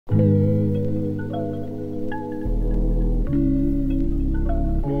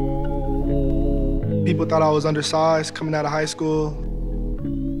People thought I was undersized coming out of high school.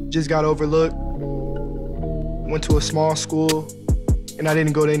 Just got overlooked. Went to a small school, and I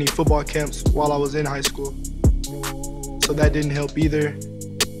didn't go to any football camps while I was in high school. So that didn't help either.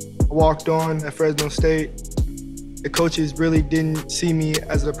 I walked on at Fresno State. The coaches really didn't see me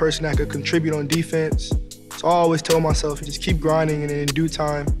as a person that could contribute on defense. So I always told myself, just keep grinding, and in due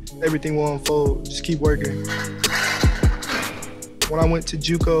time, everything will unfold. Just keep working. When I went to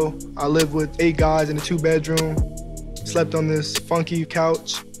JUCO, I lived with 8 guys in a 2-bedroom, slept on this funky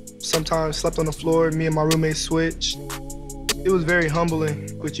couch, sometimes slept on the floor, me and my roommates switched. It was very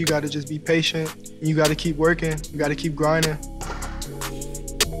humbling, but you gotta just be patient, and you gotta keep working, you gotta keep grinding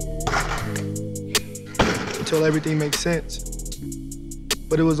until everything makes sense.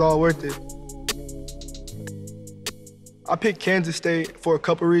 But it was all worth it. I picked Kansas State for a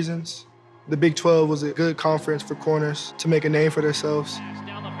couple reasons. The Big 12 was a good conference for corners to make a name for themselves.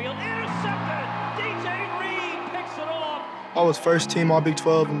 Down the field, intercepted! DJ Reed picks it off! I was first team All Big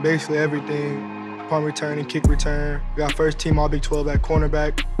 12 in basically everything. Punt return and kick return. We got first team All Big 12 at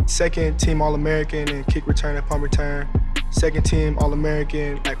cornerback, second team All-American and kick return and punt return, second team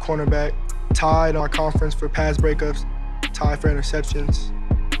All-American at cornerback, tied our conference for pass breakups, tied for interceptions.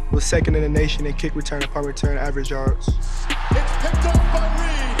 Was second in the nation in kick return and punt return average yards. It's picked up by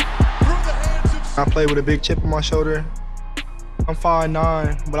Reed through the hands of... I played with a big chip on my shoulder. I'm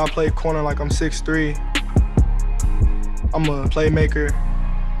 5'9", but I play corner like I'm 6'3". I'm a playmaker.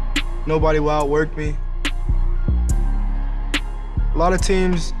 Nobody will outwork me. A lot of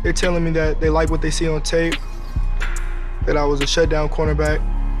teams, they're telling me that they like what they see on tape, that I was a shutdown cornerback.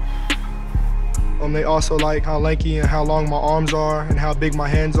 They also like how lanky and how long my arms are and how big my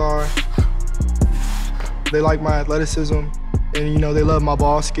hands are. They like my athleticism, and they love my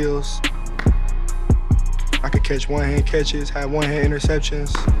ball skills. I could catch one-hand catches, have one-hand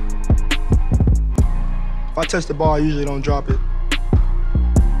interceptions. If I touch the ball, I usually don't drop it.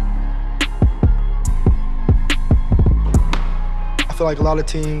 I feel like a lot of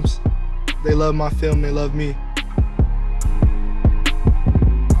teams, they love my film, they love me.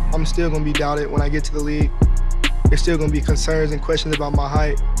 I'm still gonna be doubted when I get to the league. There's still gonna be concerns and questions about my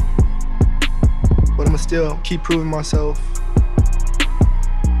height. But I'm gonna still keep proving myself.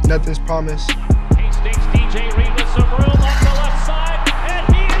 Nothing's promised. Hastings, DJ Reed with some room on the